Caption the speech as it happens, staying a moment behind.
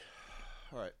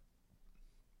All right.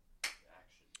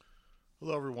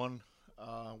 Hello, everyone.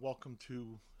 Welcome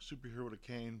to Superhero to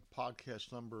Kane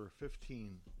podcast number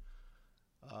 15.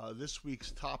 This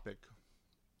week's topic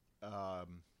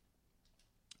um,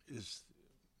 is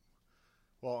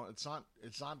it's not.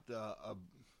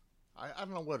 I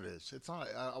don't know what it is. It's not.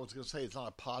 I was going to say it's not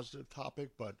a positive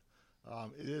topic, but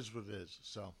it is what it is.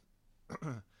 So,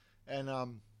 and I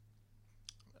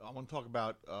want to talk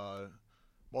about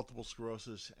multiple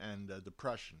sclerosis and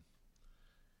depression.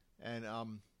 And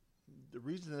the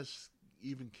reason this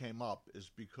even came up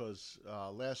is because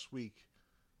last week.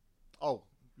 Oh,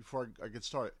 before I get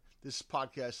started, this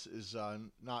podcast is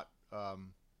not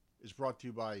is brought to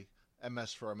you by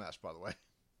MS for MS, by the way,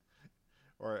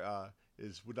 or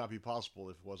is would not be possible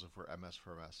if it wasn't for MS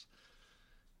for MS.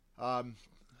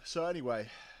 So anyway,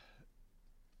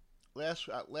 last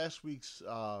week's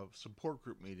support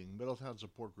group meeting, Middletown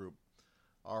support group,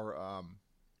 our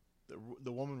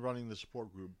the woman running the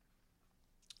support group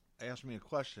asked me a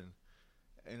question,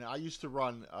 and I used to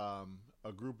run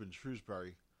a group in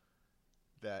Shrewsbury.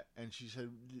 And she said,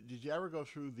 "Did you ever go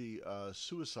through the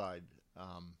suicide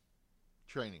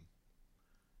training?"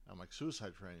 I'm like,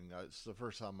 "Suicide training? It's the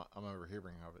first time I'm ever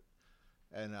hearing of it."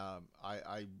 And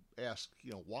I asked,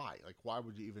 why? Like, why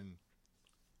would you even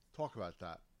talk about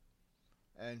that?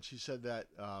 And she said that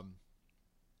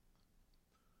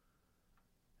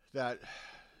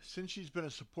since she's been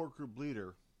a support group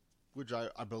leader, which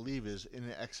I believe is in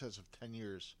excess of 10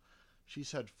 years,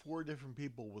 she's had 4 different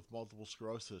people with multiple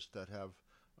sclerosis that have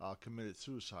committed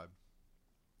suicide.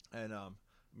 And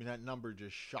that number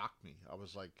just shocked me. I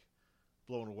was like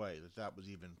blown away that was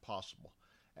even possible.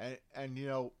 And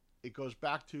it goes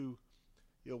back to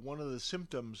one of the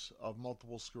symptoms of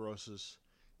multiple sclerosis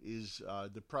is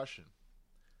depression.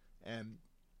 And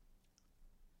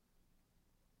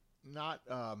not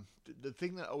the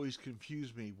thing that always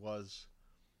confused me was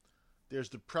there's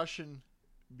depression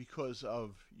because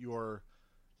of your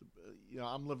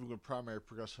I'm living with primary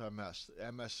progressive MS.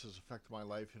 MS has affected my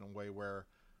life in a way where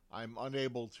I'm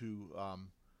unable to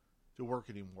work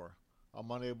anymore. I'm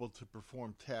unable to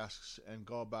perform tasks and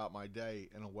go about my day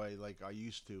in a way like I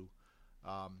used to.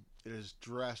 It has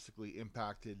drastically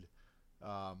impacted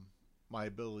my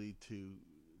ability to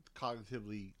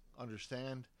cognitively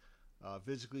understand,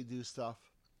 physically do stuff,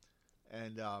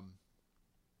 and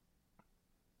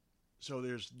so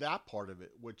there's that part of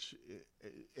it. Which,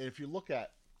 if you look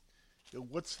at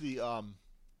what's the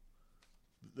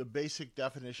basic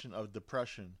definition of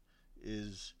depression,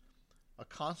 is a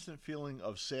constant feeling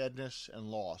of sadness and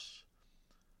loss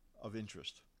of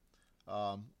interest,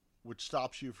 which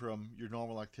stops you from your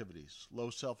normal activities. Low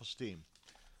self-esteem.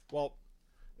 Well,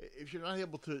 if you're not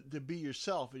able to be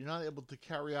yourself, and you're not able to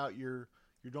carry out your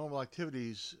normal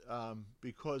activities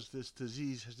because this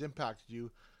disease has impacted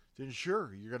you, then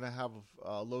sure, you're going to have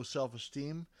low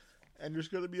self-esteem, and there's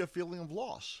going to be a feeling of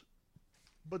loss.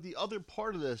 But the other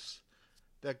part of this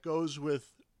that goes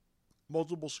with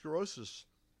multiple sclerosis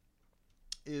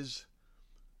is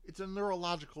it's a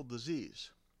neurological disease.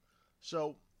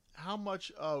 So how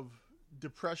much of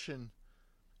depression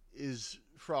is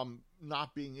from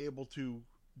not being able to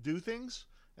do things,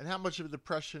 and how much of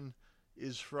depression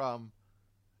is from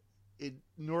it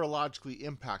neurologically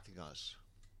impacting us?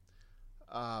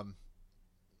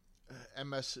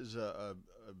 MS is a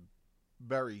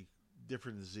very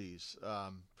different disease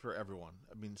for everyone.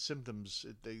 Symptoms,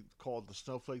 they call it the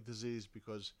snowflake disease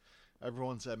because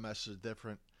everyone's MS is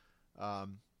different.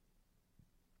 I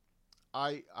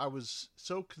was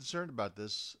so concerned about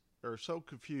this, or so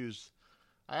confused.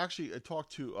 I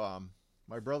talked to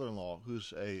my brother-in-law,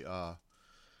 who's a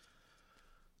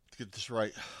to get this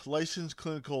right, licensed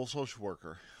clinical social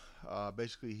worker.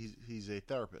 Basically, he's a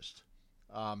therapist,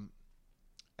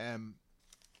 and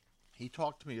he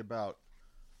talked to me about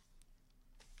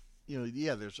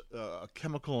there's a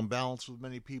chemical imbalance with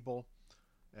many people,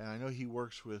 and I know he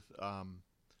works with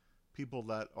people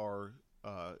that are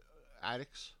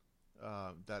addicts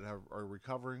that are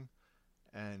recovering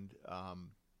and are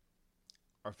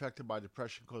affected by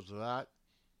depression because of that.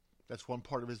 That's one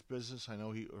part of his business. I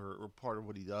know or part of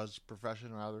what he does,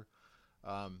 profession rather.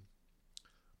 But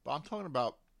I'm talking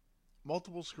about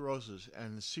multiple sclerosis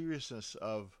and the seriousness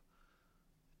of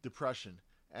depression.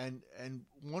 And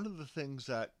one of the things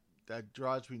that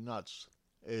drives me nuts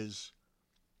is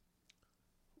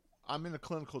I'm in a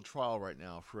clinical trial right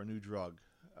now for a new drug.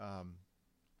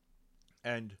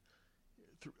 And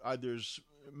there's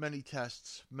many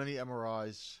tests, many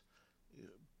MRIs,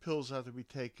 pills have to be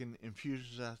taken,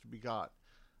 infusions have to be got.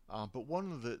 But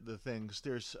one of the things,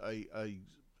 there's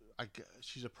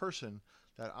she's a person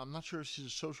that I'm not sure if she's a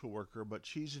social worker, but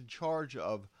she's in charge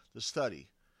of the study.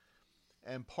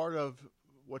 And part of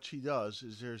what she does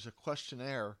is there's a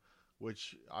questionnaire,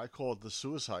 which I call it the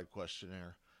suicide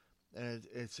questionnaire. And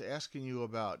it's asking you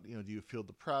about, do you feel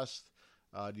depressed?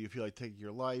 Do you feel like taking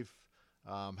your life?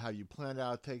 Have you planned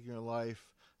out taking your life?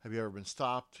 Have you ever been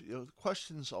stopped?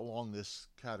 Questions along this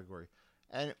category.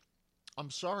 And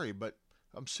I'm sorry, but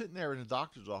I'm sitting there in a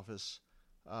doctor's office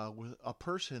with a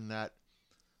person that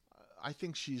I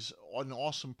think she's an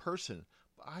awesome person,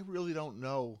 but I really don't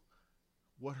know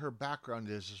what her background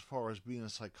is as far as being a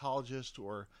psychologist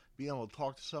or being able to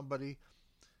talk to somebody.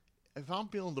 If I'm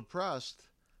feeling depressed,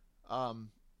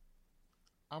 um,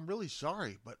 I'm really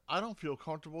sorry, but I don't feel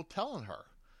comfortable telling her.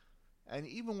 And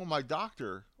even when my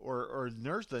doctor or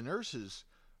the nurses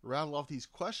rattle off these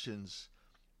questions,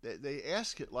 they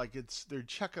ask it like they're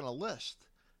checking a list,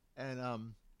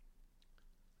 and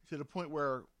to the point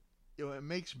where it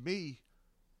makes me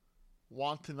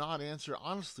want to not answer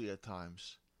honestly at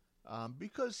times,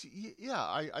 because yeah,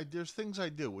 I there's things I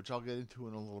do which I'll get into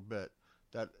in a little bit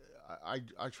that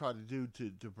I try to do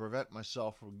to prevent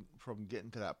myself from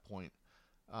getting to that point.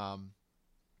 Um,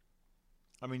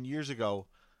 I mean, years ago,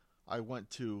 I went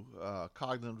to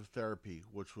cognitive therapy,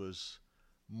 which was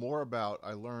more about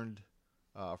I learned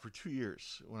for 2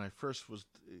 years when I first was,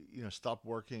 stopped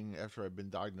working after I'd been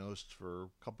diagnosed for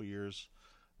a couple years.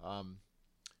 Um,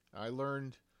 I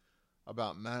learned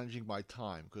about managing my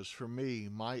time because for me,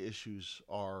 my issues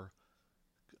are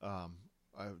um,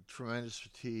 I have tremendous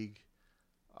fatigue.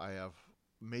 I have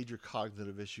major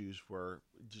cognitive issues where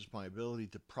just my ability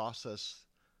to process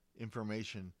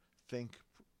information, think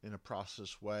in a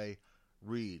process way,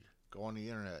 read, go on the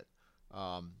internet,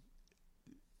 um,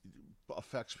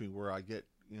 affects me where I get,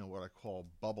 what I call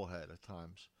bubblehead at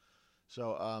times.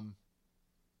 So, oh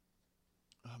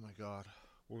my God,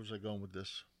 where was I going with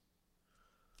this?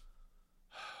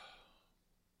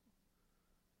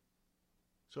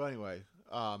 So anyway,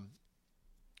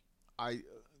 I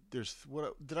there's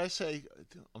what did I say?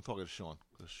 I'm talking to Sean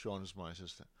because Sean is my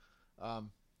assistant.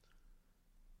 Um,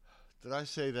 did I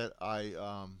say that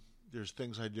there's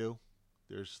things I do?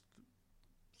 There's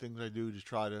things I do to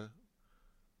try to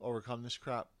overcome this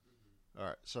crap. All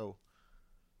right,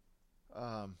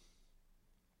 um,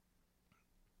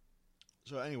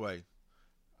 so anyway,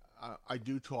 I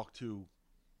do talk to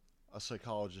a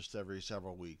psychologist every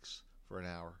several weeks for an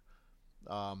hour.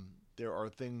 There are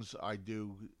things I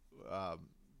do um,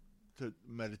 to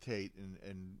meditate,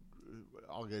 and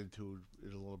I'll get into it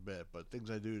in a little bit, but things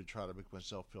I do to try to make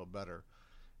myself feel better.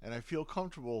 And I feel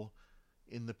comfortable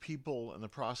in the people and the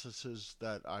processes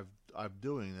that I'm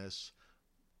doing this.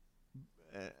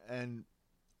 And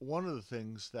one of the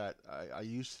things that I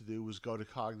used to do was go to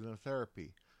cognitive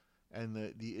therapy. And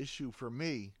the issue for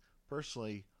me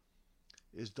personally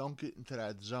is don't get into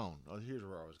that zone. Oh, here's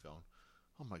where I was going.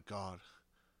 Oh my God,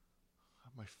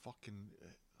 my fucking,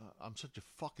 I'm such a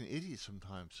fucking idiot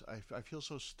sometimes. I feel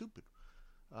so stupid.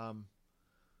 Um,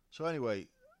 so anyway,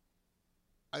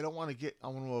 I want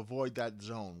to avoid that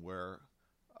zone where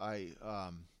I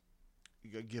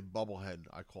get bubblehead,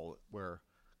 I call it, where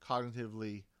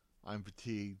cognitively I'm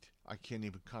fatigued. I can't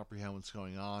even comprehend what's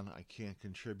going on. I can't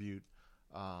contribute.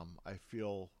 I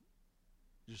feel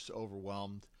just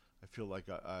overwhelmed. I feel like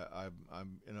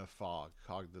I'm in a fog,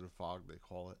 cognitive fog, they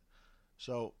call it.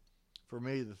 So for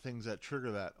me, the things that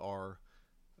trigger that are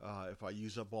if I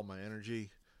use up all my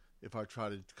energy, if I try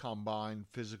to combine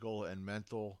physical and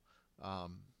mental.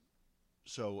 Um,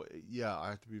 so yeah, I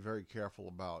have to be very careful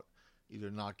about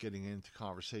either not getting into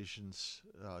conversations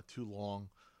too long,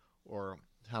 or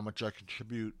how much I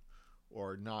contribute,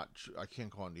 or not. I can't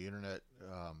go on the internet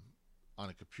on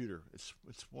a computer. It's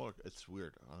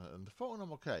weird. On the phone,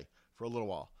 I'm okay for a little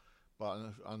while, but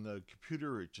on the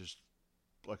computer, it just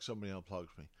like somebody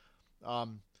unplugs me.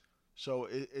 Um, so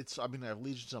it's I mean I have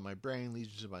lesions on my brain,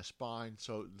 lesions in my spine.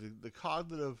 So the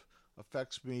cognitive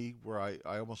affects me where I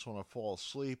almost want to fall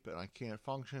asleep and I can't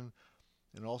function,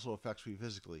 and also affects me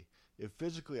physically. If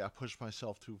physically I push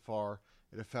myself too far,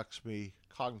 it affects me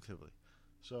cognitively.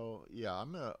 So yeah,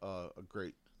 I'm in a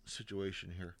great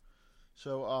situation here.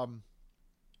 So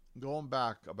going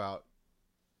back about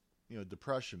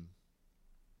depression.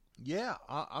 Yeah,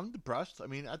 I'm depressed. I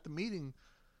mean, at the meeting,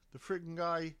 the freaking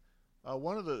guy,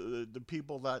 one of the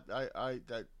people that I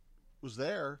that was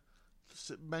there,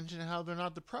 mentioned how they're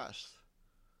not depressed,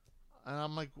 and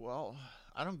I'm like, well,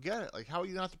 I don't get it. Like, how are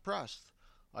you not depressed?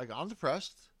 Like, I'm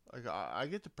depressed. Like, I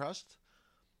get depressed,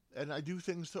 and I do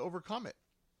things to overcome it.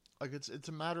 Like, it's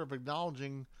a matter of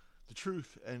acknowledging the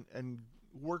truth and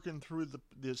working through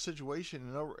the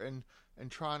situation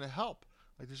and trying to help.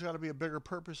 Like there's got to be a bigger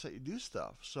purpose that you do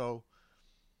stuff. So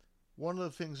one of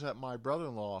the things that my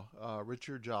brother-in-law,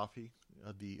 Richard Jaffe,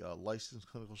 the licensed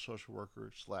clinical social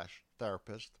worker slash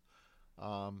therapist,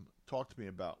 talked to me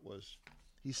about was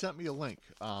he sent me a link.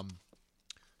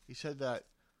 He said that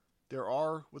there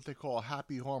are what they call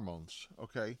happy hormones.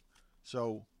 Okay,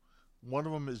 so one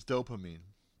of them is dopamine,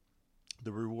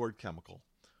 the reward chemical.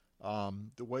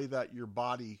 The way that your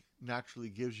body naturally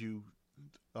gives you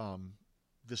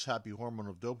this happy hormone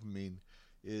of dopamine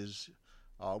is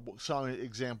some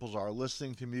examples are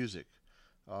listening to music,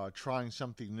 trying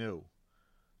something new,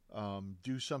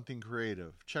 do something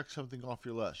creative, check something off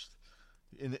your list.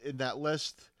 In that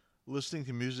list, listening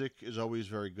to music is always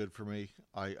very good for me.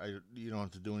 You don't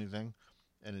have to do anything,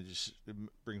 and it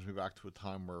brings me back to a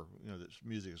time where this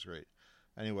music is great.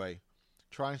 Anyway,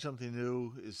 trying something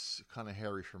new is kind of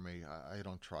hairy for me. I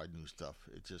don't try new stuff.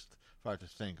 It just if I have to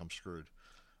think, I'm screwed.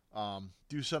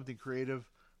 Do something creative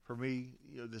for me.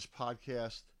 This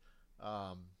podcast,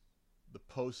 the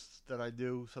posts that I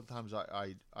do. Sometimes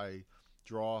I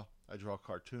draw. I draw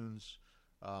cartoons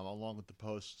along with the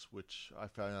posts, which I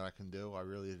found that I can do. I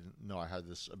really didn't know I had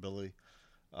this ability.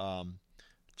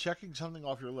 Checking something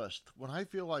off your list. When I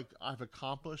feel like I've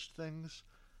accomplished things,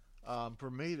 for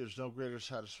me, there's no greater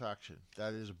satisfaction.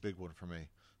 That is a big one for me.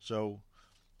 So,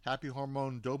 happy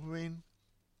hormone dopamine,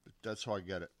 that's how I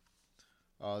get it.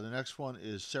 The next one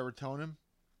is serotonin,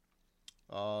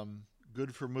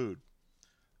 good for mood.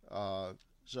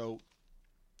 So,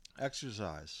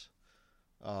 exercise,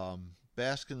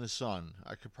 bask in the sun.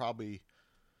 I could probably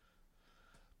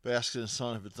bask in the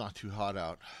sun if it's not too hot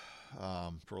out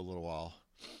for a little while.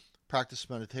 Practice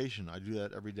meditation. I do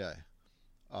that every day.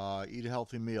 Eat a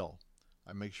healthy meal.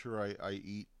 I make sure I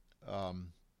eat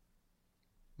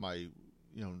my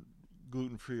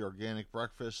gluten-free organic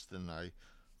breakfast, and I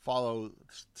follow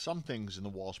some things in the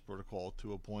Walsh Protocol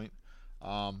to a point.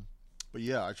 But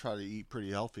yeah, I try to eat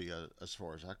pretty healthy as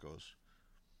far as that goes.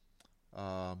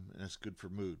 And it's good for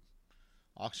mood.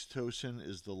 Oxytocin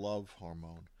is the love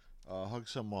hormone. Hug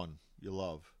someone you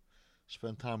love.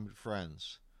 Spend time with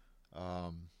friends.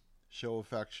 Show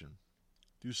affection.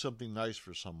 Do something nice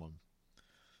for someone.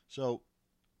 So,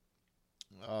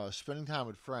 spending time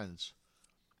with friends,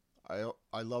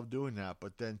 I love doing that,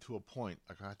 but then to a point,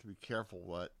 I have to be careful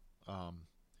what,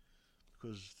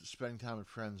 because spending time with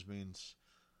friends means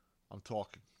I'm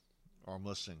talking or I'm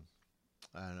listening,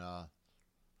 and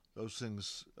those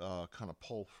things kind of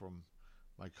pull from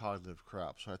my cognitive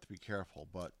crap, so I have to be careful.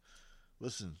 But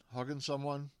listen, hugging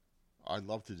someone, I'd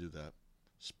love to do that.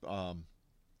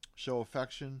 Show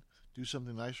affection, do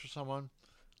something nice for someone.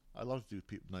 I love to do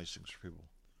nice things for people.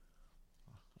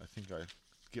 I think I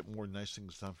get more nice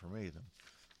things done for me than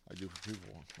I do for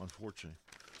people, unfortunately.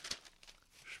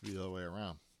 Should be the other way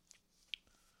around.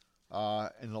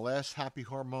 And the last happy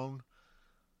hormone,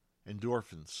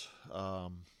 endorphins,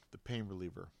 the pain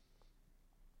reliever.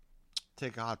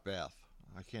 Take a hot bath.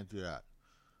 I can't do that.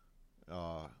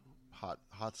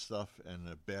 Hot stuff and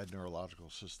a bad neurological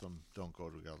system don't go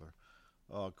together.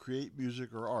 Create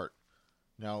music or art.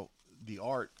 Now, the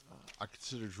art, I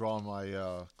consider drawing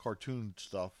my cartoon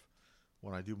stuff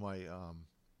when I do my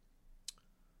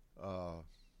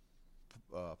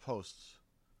posts,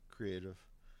 creative.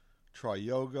 Try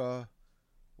yoga,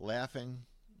 laughing.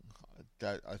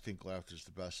 That I think laughter is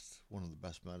one of the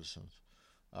best medicines.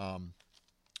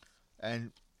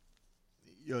 And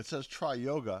it says try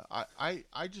yoga.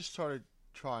 I just started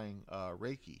trying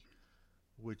Reiki,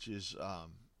 which is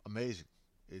amazing.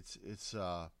 It's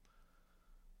my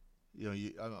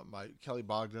Kelly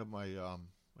Bogda, my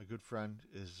good friend,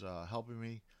 is helping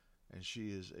me, and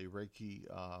she is a Reiki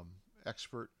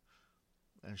expert,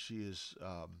 and she is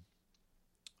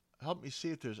helped me see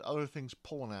if there's other things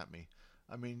pulling at me.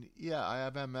 I mean, yeah, I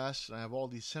have MS and I have all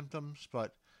these symptoms,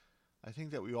 but I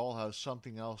think that we all have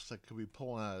something else that could be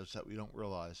pulling at us that we don't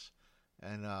realize,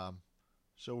 and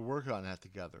so we're working on that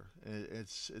together.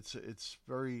 It's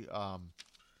very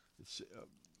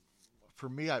for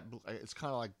me. It's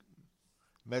kind of like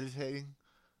meditating,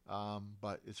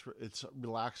 but it's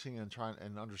relaxing and trying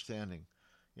and understanding.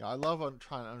 I love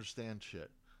trying to understand shit.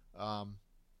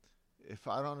 If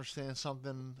I don't understand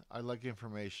something, I like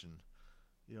information.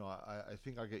 I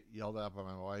think I get yelled at by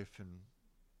my wife and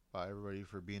by everybody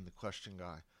for being the question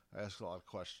guy. I ask a lot of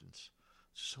questions.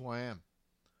 It's just who I am.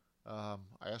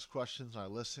 I ask questions and I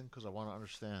listen because I want to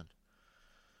understand.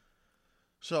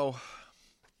 So,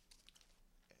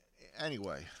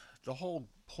 anyway, the whole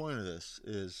point of this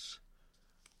is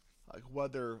like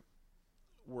whether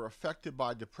we're affected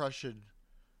by depression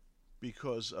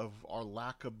because of our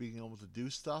lack of being able to do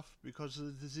stuff because of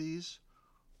the disease,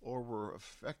 or were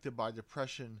affected by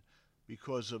depression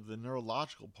because of the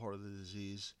neurological part of the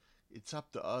disease, it's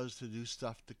up to us to do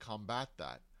stuff to combat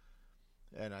that.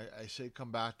 And I say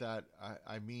combat that,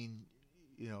 I mean,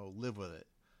 live with it.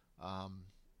 Um,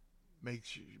 make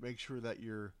sure that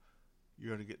you're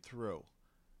going to get through.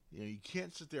 You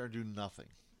can't sit there and do nothing.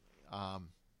 Um,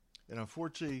 and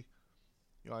unfortunately,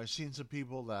 I've seen some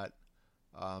people that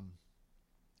um,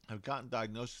 have gotten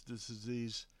diagnosed with this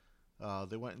disease.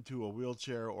 They went into a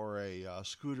wheelchair or a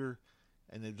scooter,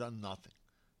 and they've done nothing.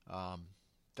 Um,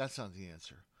 that's not the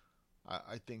answer.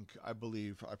 I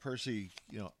believe, I personally,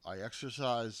 I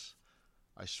exercise,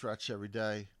 I stretch every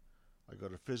day, I go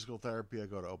to physical therapy, I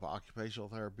go to occupational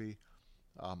therapy,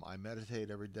 I meditate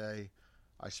every day,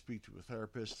 I speak to a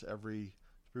therapist every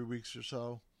 3 weeks or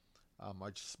so. I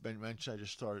just mentioned I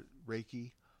just started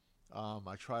Reiki.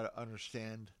 I try to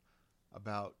understand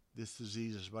about this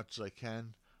disease as much as I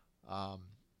can. Um,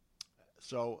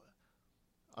 so,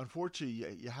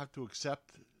 unfortunately, you have to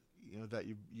accept, that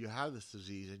you have this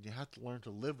disease, and you have to learn to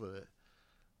live with it.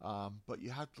 But you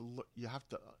have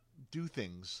to do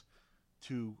things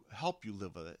to help you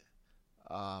live with it,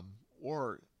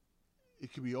 or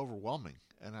it can be overwhelming.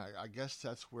 And I guess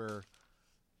that's where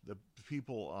the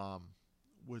people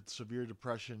with severe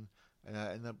depression and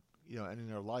end up, ending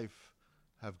their life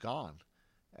have gone.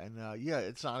 And yeah,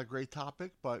 it's not a great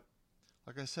topic, but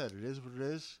like I said, it is what it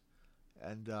is,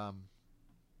 and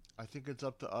I think it's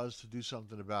up to us to do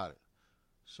something about it.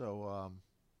 So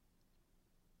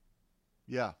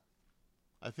yeah,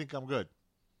 I think I'm good.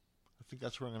 I think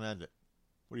that's where I'm going to end it.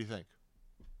 What do you think?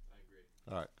 I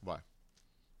agree. All right, goodbye.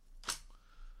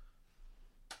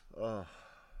 Oh,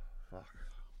 fuck.